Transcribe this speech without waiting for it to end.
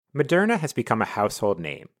Moderna has become a household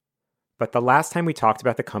name, but the last time we talked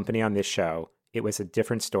about the company on this show, it was a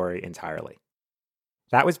different story entirely.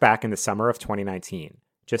 That was back in the summer of 2019,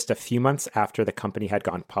 just a few months after the company had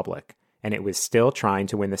gone public, and it was still trying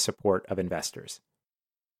to win the support of investors.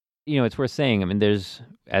 It's worth saying, there's,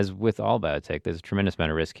 as with all biotech, there's a tremendous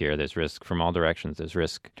amount of risk here. There's risk from all directions. There's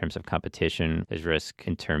risk in terms of competition. There's risk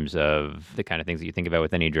in terms of the kind of things that you think about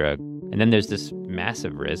with any drug. And then there's this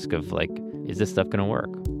massive risk of, is this stuff going to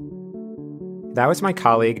work? That was my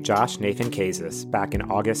colleague Josh Nathan Kazis back in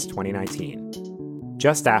August 2019,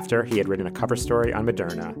 just after he had written a cover story on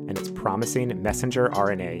Moderna and its promising messenger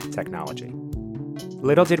RNA technology.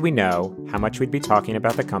 Little did we know how much we'd be talking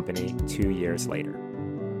about the company 2 years later.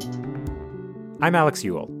 I'm Alex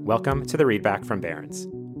Ewell. Welcome to the Readback from Barron's.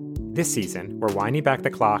 This season, we're winding back the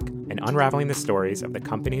clock and unraveling the stories of the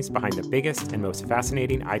companies behind the biggest and most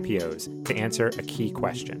fascinating IPOs to answer a key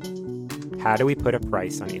question. How do we put a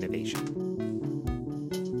price on innovation?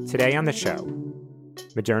 Today on the show,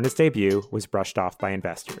 Moderna's debut was brushed off by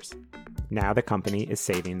investors. Now the company is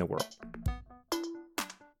saving the world.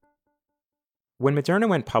 When Moderna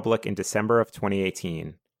went public in December of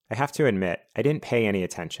 2018, I have to admit I didn't pay any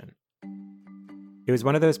attention. It was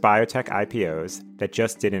one of those biotech IPOs that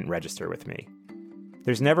just didn't register with me.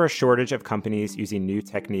 There's never a shortage of companies using new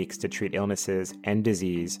techniques to treat illnesses, end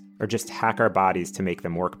disease, or just hack our bodies to make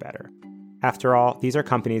them work better. After all, these are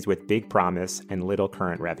companies with big promise and little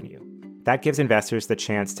current revenue. That gives investors the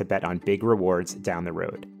chance to bet on big rewards down the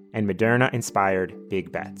road, and Moderna inspired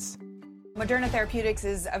big bets. Moderna Therapeutics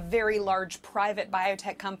is a very large private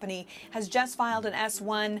biotech company, has just filed an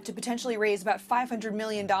S-1 to potentially raise about $500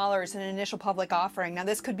 million in an initial public offering. Now,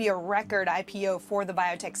 this could be a record IPO for the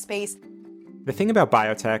biotech space. The thing about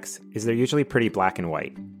biotechs is they're usually pretty black and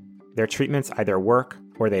white. Their treatments either work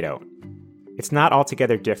or they don't. It's not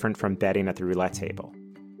altogether different from betting at the roulette table.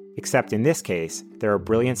 Except in this case, there are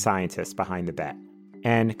brilliant scientists behind the bet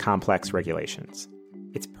and complex regulations.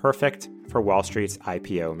 It's perfect for Wall Street's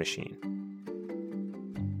IPO machine.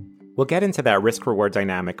 We'll get into that risk-reward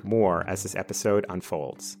dynamic more as this episode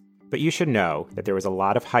unfolds. But you should know that there was a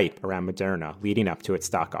lot of hype around Moderna leading up to its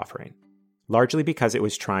stock offering, largely because it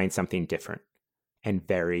was trying something different and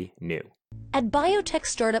very new. At biotech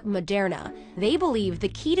startup Moderna, they believe the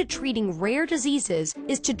key to treating rare diseases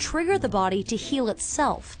is to trigger the body to heal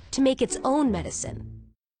itself, to make its own medicine.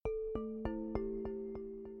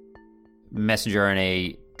 Messenger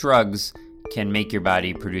RNA drugs can make your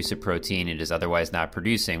body produce a protein it is otherwise not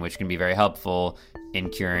producing, which can be very helpful in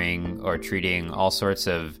curing or treating all sorts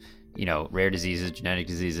of, rare diseases, genetic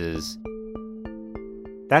diseases.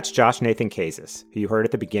 That's Josh Nathan Kazis, who you heard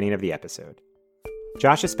at the beginning of the episode.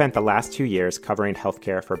 Josh has spent the last 2 years covering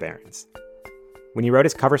healthcare for Barron's. When he wrote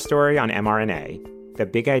his cover story on mRNA, the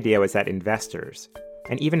big idea was that investors,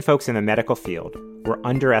 and even folks in the medical field, were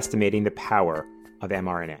underestimating the power of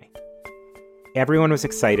mRNA. Everyone was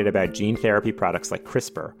excited about gene therapy products like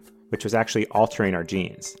CRISPR, which was actually altering our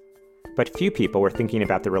genes. But few people were thinking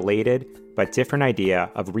about the related but different idea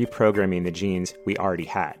of reprogramming the genes we already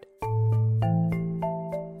had.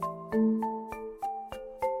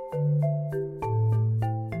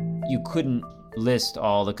 You couldn't list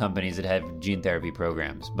all the companies that have gene therapy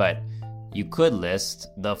programs, but you could list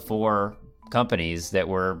the 4 companies that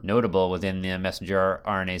were notable within the messenger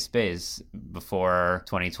RNA space before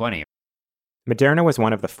 2020. Moderna was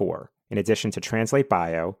one of the 4, in addition to Translate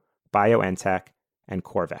Bio, BioNTech, and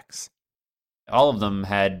Corvex. All of them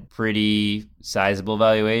had pretty sizable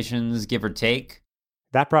valuations, give or take.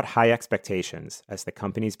 That brought high expectations as the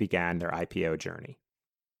companies began their IPO journey.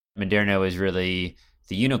 Moderna was really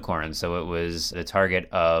the unicorn, so it was the target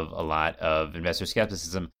of a lot of investor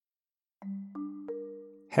skepticism.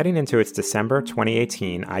 Heading into its December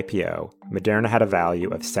 2018 IPO, Moderna had a value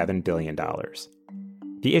of $7 billion.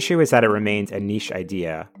 The issue is that it remained a niche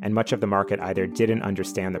idea, and much of the market either didn't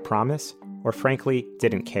understand the promise or frankly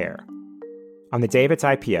didn't care. On the day of its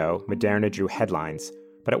IPO, Moderna drew headlines,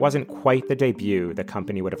 but it wasn't quite the debut the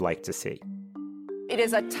company would have liked to see. It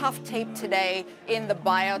is a tough tape today in the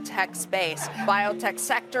biotech space. Biotech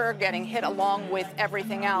sector getting hit along with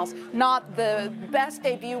everything else. Not the best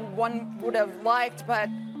debut one would have liked, but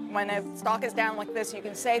when a stock is down like this, you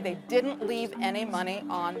can say they didn't leave any money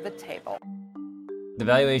on the table. The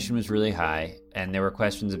valuation was really high, and there were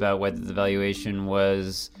questions about whether the valuation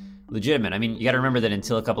was legitimate. You got to remember that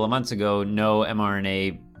until a couple of months ago, no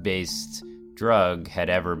mRNA-based drug had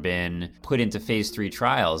ever been put into phase 3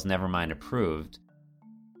 trials, never mind approved.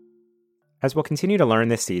 As we'll continue to learn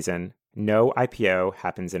this season, no IPO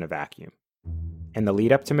happens in a vacuum. And the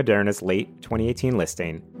lead up to Moderna's late 2018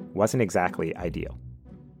 listing wasn't exactly ideal.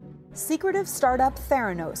 Secretive startup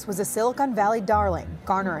Theranos was a Silicon Valley darling,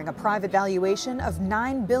 garnering a private valuation of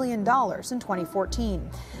 $9 billion in 2014.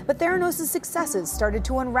 But Theranos' successes started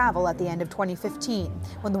to unravel at the end of 2015,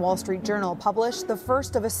 when the Wall Street Journal published the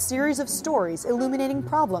first of a series of stories illuminating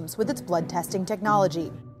problems with its blood testing technology.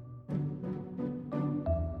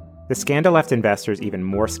 The scandal left investors even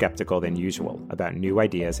more skeptical than usual about new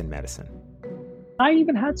ideas in medicine. I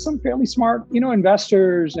even had some fairly smart,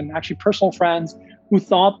 investors and actually personal friends who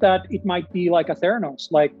thought that it might be like a Theranos,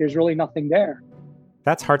 like there's really nothing there.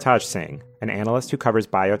 That's Hartaj Singh, an analyst who covers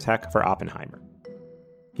biotech for Oppenheimer.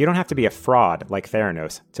 You don't have to be a fraud like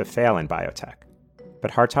Theranos to fail in biotech.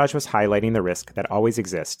 But Hartaj was highlighting the risk that always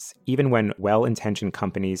exists, even when well-intentioned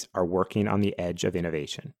companies are working on the edge of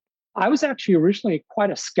innovation. I was actually originally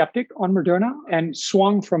quite a skeptic on Moderna and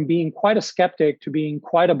swung from being quite a skeptic to being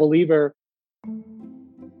quite a believer.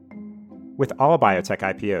 With all biotech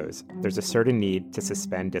IPOs, there's a certain need to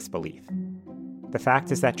suspend disbelief. The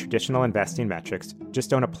fact is that traditional investing metrics just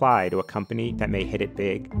don't apply to a company that may hit it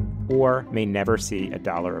big or may never see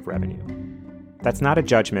 $1 of revenue. That's not a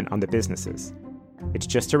judgment on the businesses. It's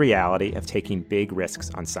just a reality of taking big risks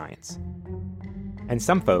on science. And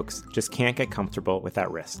some folks just can't get comfortable with that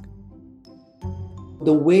risk.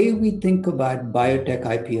 The way we think about biotech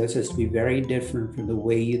IPOs has to be very different from the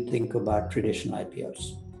way you think about traditional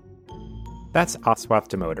IPOs. That's Aswath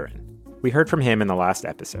Damodaran. We heard from him in the last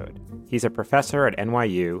episode. He's a professor at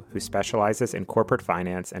NYU who specializes in corporate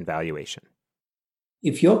finance and valuation.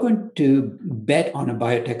 If you're going to bet on a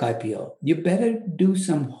biotech IPO, you better do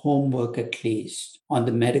some homework at least on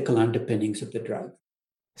the medical underpinnings of the drug.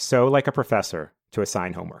 So, like a professor, to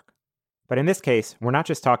assign homework. But in this case, we're not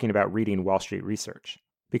just talking about reading Wall Street research,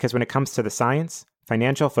 because when it comes to the science,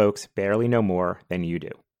 financial folks barely know more than you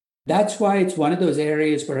do. That's why it's one of those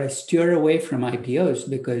areas where I steer away from IPOs,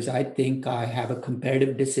 because I think I have a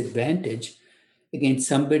comparative disadvantage against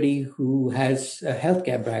somebody who has a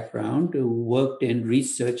healthcare background, who worked in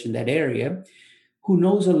research in that area, who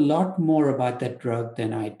knows a lot more about that drug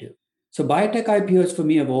than I do. So biotech IPOs for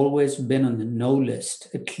me have always been on the no list,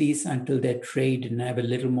 at least until they're traded and I have a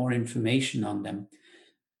little more information on them.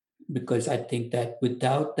 Because I think that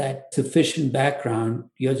without that sufficient background,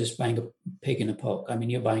 you're just buying a pig in a poke. I mean,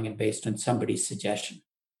 you're buying it based on somebody's suggestion.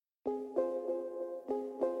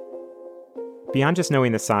 Beyond just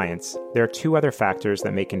knowing the science, there are two other factors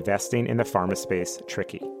that make investing in the pharma space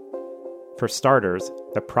tricky. For starters,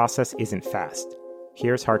 the process isn't fast.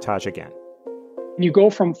 Here's Hartaj again. You go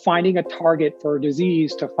from finding a target for a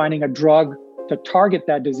disease to finding a drug to target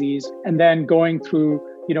that disease, and then going through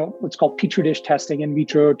what's called petri dish testing in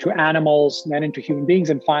vitro to animals, then into human beings,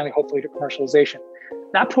 and finally, hopefully, to commercialization.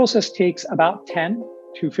 That process takes about 10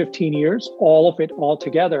 to 15 years, all of it all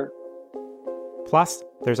together. Plus,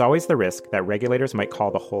 there's always the risk that regulators might call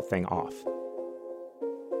the whole thing off.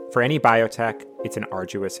 For any biotech, it's an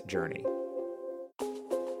arduous journey.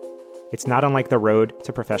 It's not unlike the road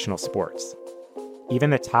to professional sports.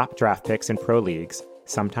 Even the top draft picks in pro leagues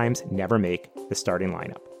sometimes never make the starting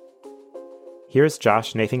lineup. Here's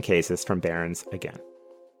Josh Nathan Kazis from Barron's again.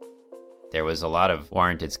 There was a lot of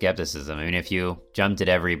warranted skepticism. I mean, if you jumped at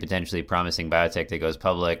every potentially promising biotech that goes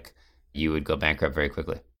public, you would go bankrupt very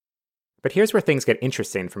quickly. But here's where things get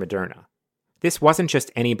interesting for Moderna. This wasn't just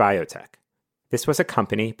any biotech. This was a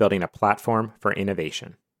company building a platform for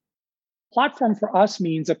innovation. Platform for us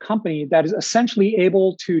means a company that is essentially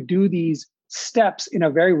able to do these steps in a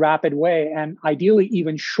very rapid way and ideally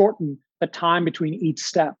even shorten the time between each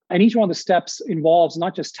step. And each one of the steps involves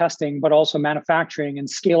not just testing, but also manufacturing and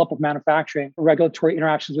scale up of manufacturing, regulatory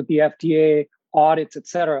interactions with the FDA, audits, et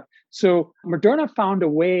cetera. So Moderna found a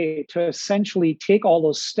way to essentially take all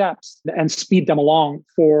those steps and speed them along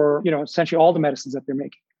for, essentially all the medicines that they're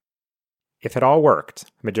making. If it all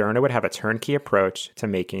worked, Moderna would have a turnkey approach to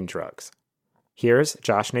making drugs. Here's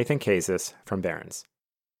Josh Nathan Kazis from Barron's.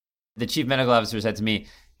 The chief medical officer said to me,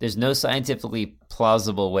 there's no scientifically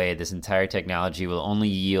plausible way this entire technology will only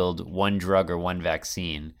yield one drug or one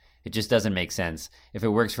vaccine. It just doesn't make sense. If it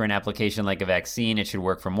works for an application like a vaccine, it should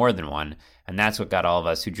work for more than one. And that's what got all of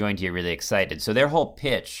us who joined here really excited. So their whole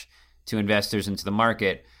pitch to investors into the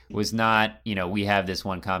market was not, we have this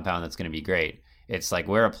one compound that's going to be great. It's like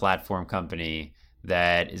we're a platform company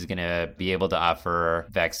that is going to be able to offer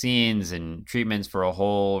vaccines and treatments for a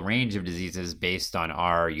whole range of diseases based on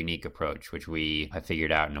our unique approach, which we have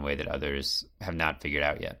figured out in a way that others have not figured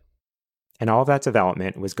out yet. And all of that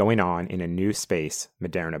development was going on in a new space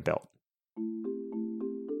Moderna built.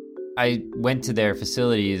 I went to their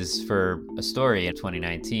facilities for a story in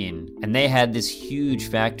 2019, and they had this huge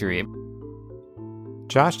factory.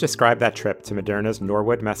 Josh described that trip to Moderna's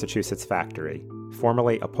Norwood, Massachusetts factory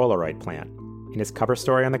formerly a Polaroid plant, in his cover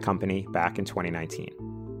story on the company back in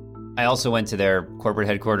 2019. I also went to their corporate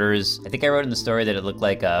headquarters. I think I wrote in the story that it looked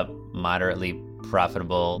like a moderately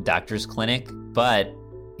profitable doctor's clinic, but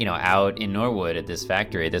out in Norwood at this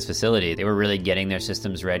factory, this facility, they were really getting their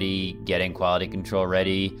systems ready, getting quality control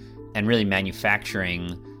ready, and really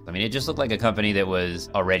manufacturing. I mean, it just looked like a company that was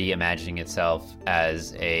already imagining itself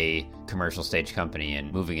as a commercial stage company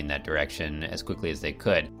and moving in that direction as quickly as they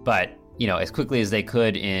could. But, as quickly as they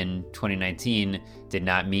could in 2019 did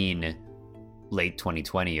not mean late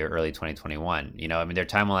 2020 or early 2021. Their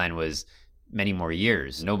timeline was many more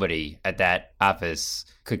years. Nobody at that office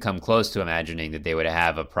could come close to imagining that they would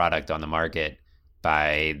have a product on the market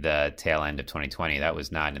by the tail end of 2020. That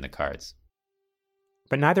was not in the cards.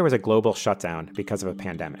 But neither was a global shutdown because of a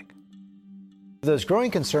pandemic. There's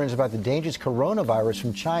growing concerns about the dangerous coronavirus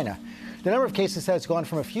from China. The number of cases has gone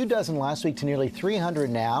from a few dozen last week to nearly 300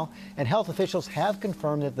 now, and health officials have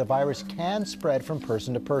confirmed that the virus can spread from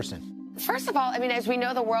person to person. First of all, as we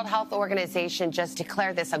know, the World Health Organization just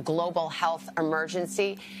declared this a global health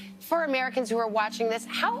emergency. For Americans who are watching this,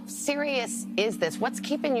 how serious is this? What's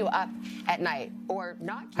keeping you up at night or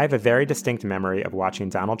not? I have a very distinct memory of watching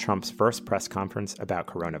Donald Trump's first press conference about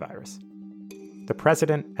coronavirus. The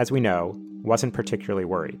president, as we know, wasn't particularly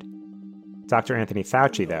worried. Dr. Anthony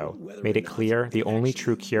Fauci, though, made it clear the only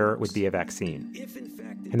true cure would be a vaccine.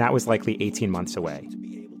 And that was likely 18 months away.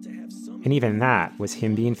 And even that was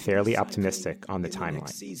him being fairly optimistic on the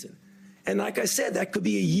timeline. And like I said, that could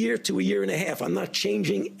be a year to a year and a half. I'm not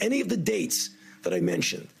changing any of the dates that I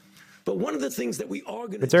mentioned. But one of the things that we are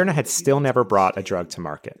going to... Moderna had still never brought a drug to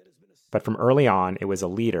market. But from early on, it was a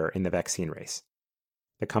leader in the vaccine race.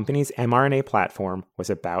 The company's mRNA platform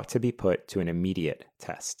was about to be put to an immediate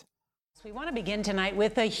test. We want to begin tonight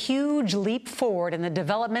with a huge leap forward in the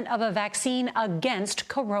development of a vaccine against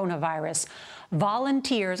coronavirus.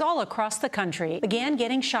 Volunteers all across the country began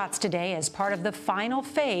getting shots today as part of the final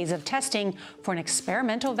phase of testing for an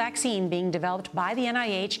experimental vaccine being developed by the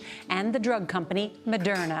NIH and the drug company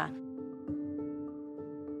Moderna.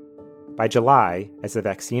 By July, as the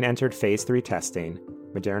vaccine entered phase 3 testing,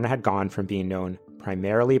 Moderna had gone from being known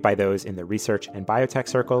primarily by those in the research and biotech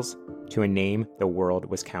circles to a name the world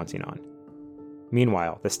was counting on.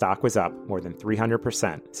 Meanwhile, the stock was up more than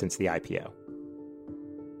 300% since the IPO.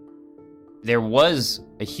 There was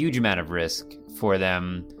a huge amount of risk for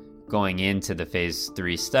them going into the phase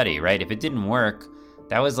 3 study, right? If it didn't work,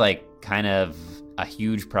 that was kind of a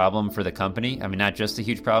huge problem for the company. Not just a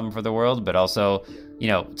huge problem for the world, but also,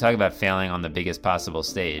 talk about failing on the biggest possible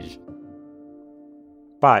stage.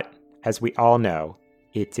 But, as we all know,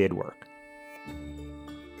 it did work.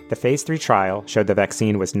 The phase 3 trial showed the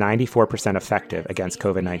vaccine was 94% effective against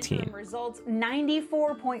COVID-19. Results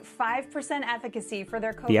 94.5% efficacy for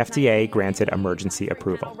their COVID-19. The FDA granted emergency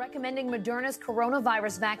approval. Recommending Moderna's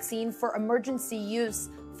coronavirus vaccine for emergency use.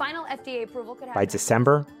 Final FDA approval could happen. By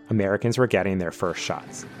December, Americans were getting their first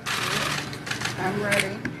shots. I'm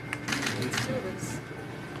ready. Let's do this.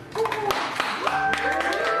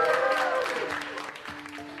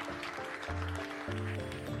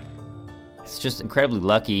 It's just incredibly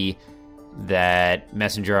lucky that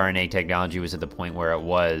messenger RNA technology was at the point where it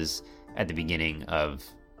was at the beginning of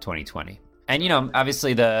 2020. And,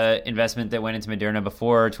 obviously the investment that went into Moderna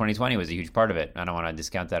before 2020 was a huge part of it. I don't want to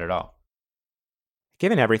discount that at all.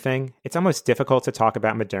 Given everything, it's almost difficult to talk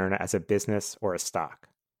about Moderna as a business or a stock.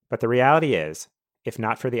 But the reality is, if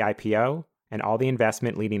not for the IPO and all the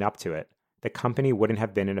investment leading up to it, the company wouldn't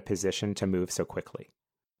have been in a position to move so quickly.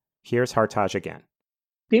 Here's Hartaj again.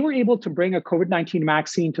 They were able to bring a COVID-19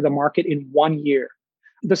 vaccine to the market in 1 year.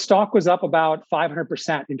 The stock was up about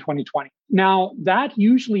 500% in 2020. Now, that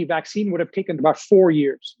usually vaccine would have taken about 4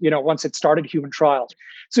 years, once it started human trials.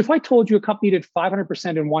 So if I told you a company did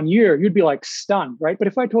 500% in 1 year, you'd be stunned, right? But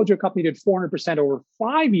if I told you a company did 400% over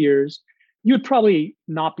 5 years, you'd probably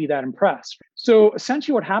not be that impressed. So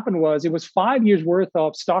essentially what happened was it was 5 years worth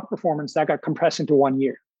of stock performance that got compressed into 1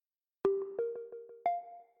 year.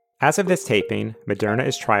 As of this taping, Moderna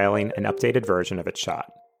is trialing an updated version of its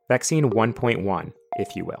shot, vaccine 1.1,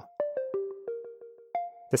 if you will.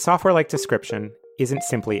 The software-like description isn't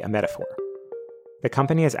simply a metaphor. The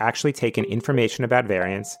company has actually taken information about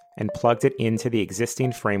variants and plugged it into the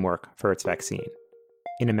existing framework for its vaccine.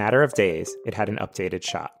 In a matter of days, it had an updated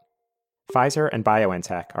shot. Pfizer and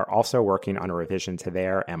BioNTech are also working on a revision to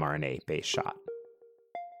their mRNA-based shot.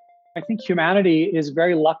 I think humanity is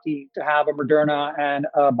very lucky to have a Moderna and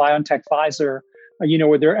a BioNTech Pfizer,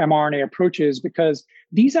 with their mRNA approaches, because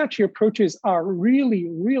these actually approaches are really,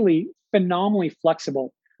 really phenomenally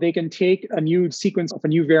flexible. They can take a new sequence of a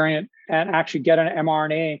new variant and actually get an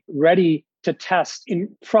mRNA ready to test in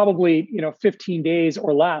probably 15 days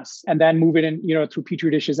or less, and then move it in through petri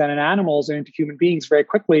dishes and in animals and into human beings very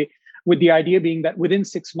quickly, with the idea being that within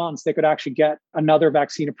 6 months they could actually get another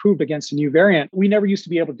vaccine approved against a new variant. We never used to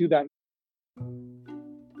be able to do that.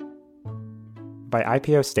 By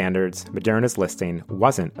IPO standards, Moderna's listing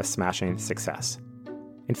wasn't a smashing success.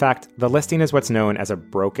 In fact, the listing is what's known as a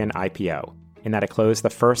broken IPO, in that it closed the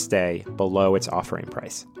first day below its offering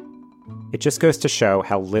price. It just goes to show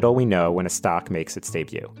how little we know when a stock makes its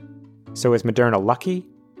debut. So is Moderna lucky,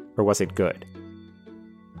 or was it good?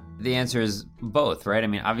 The answer is both, right? I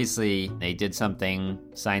mean, obviously, they did something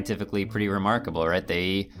scientifically pretty remarkable, right?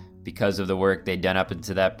 They, because of the work they'd done up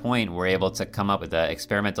until that point, were able to come up with an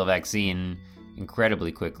experimental vaccine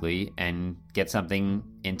incredibly quickly and get something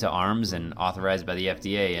into arms and authorized by the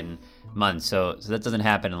FDA in months. So that doesn't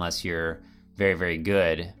happen unless you're very, very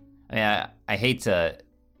good. I mean, I hate to...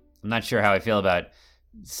 I'm not sure how I feel about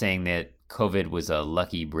saying that COVID was a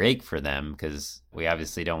lucky break for them, because we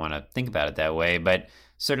obviously don't want to think about it that way, but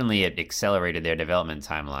certainly it accelerated their development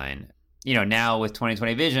timeline. Now with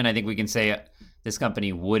 2020 vision, I think we can say this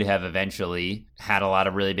company would have eventually had a lot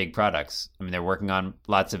of really big products. I mean, they're working on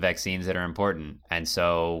lots of vaccines that are important, and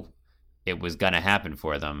so it was going to happen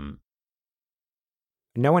for them.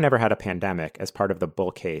 No one ever had a pandemic as part of the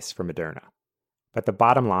bull case for Moderna, but the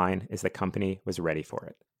bottom line is the company was ready for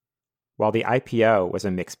it. While the IPO was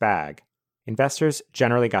a mixed bag, investors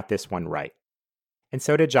generally got this one right. And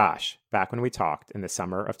so did Josh, back when we talked in the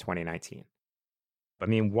summer of 2019. I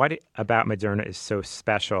mean, what about Moderna is so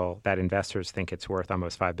special that investors think it's worth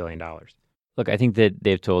almost $5 billion? Look, I think that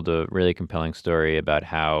they've told a really compelling story about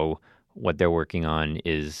how what they're working on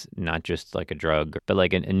is not just like a drug, but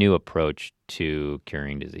like a new approach to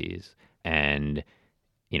curing disease. And,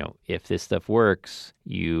 if this stuff works,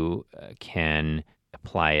 you can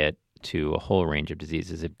apply it to a whole range of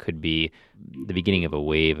diseases. It could be the beginning of a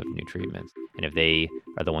wave of new treatments. And if they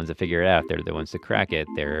are the ones that figure it out, they're the ones that crack it,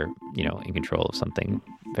 they're, in control of something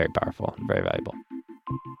very powerful, very valuable.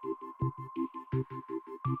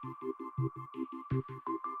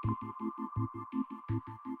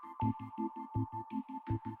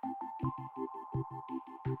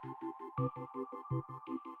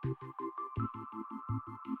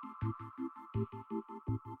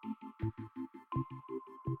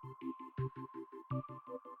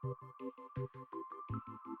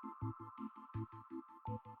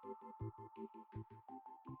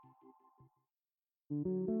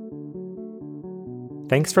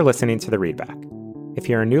 Thanks for listening to The Readback. If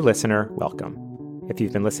you're a new listener, welcome. If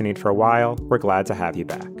you've been listening for a while, we're glad to have you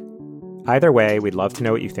back. Either way, we'd love to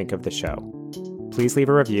know what you think of the show. Please leave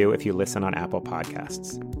a review if you listen on Apple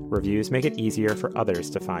Podcasts. Reviews make it easier for others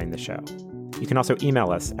to find the show. You can also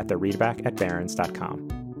email us at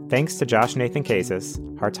thereadback@barrons.com. Thanks to Josh Nathan Kazis,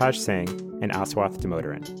 Hartaj Singh, and Aswath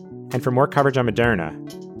Damodaran. And for more coverage on Moderna,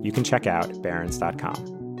 you can check out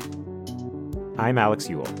barrons.com. I'm Alex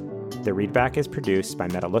Ewell. The Readback is produced by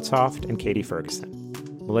Meta Lutzoft and Katie Ferguson.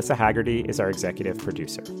 Melissa Haggerty is our executive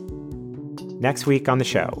producer. Next week on the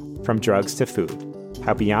show, From Drugs to Food,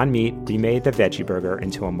 how Beyond Meat remade the veggie burger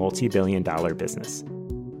into a multi-billion-dollar business.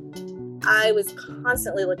 I was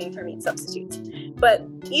constantly looking for meat substitutes. But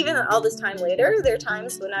even all this time later, there are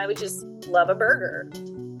times when I would just love a burger.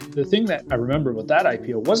 The thing that I remember with that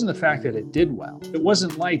IPO wasn't the fact that it did well. It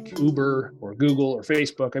wasn't like Uber or Google or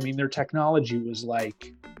Facebook. I mean, their technology was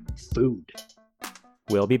like food.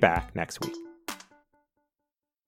 We'll be back next week.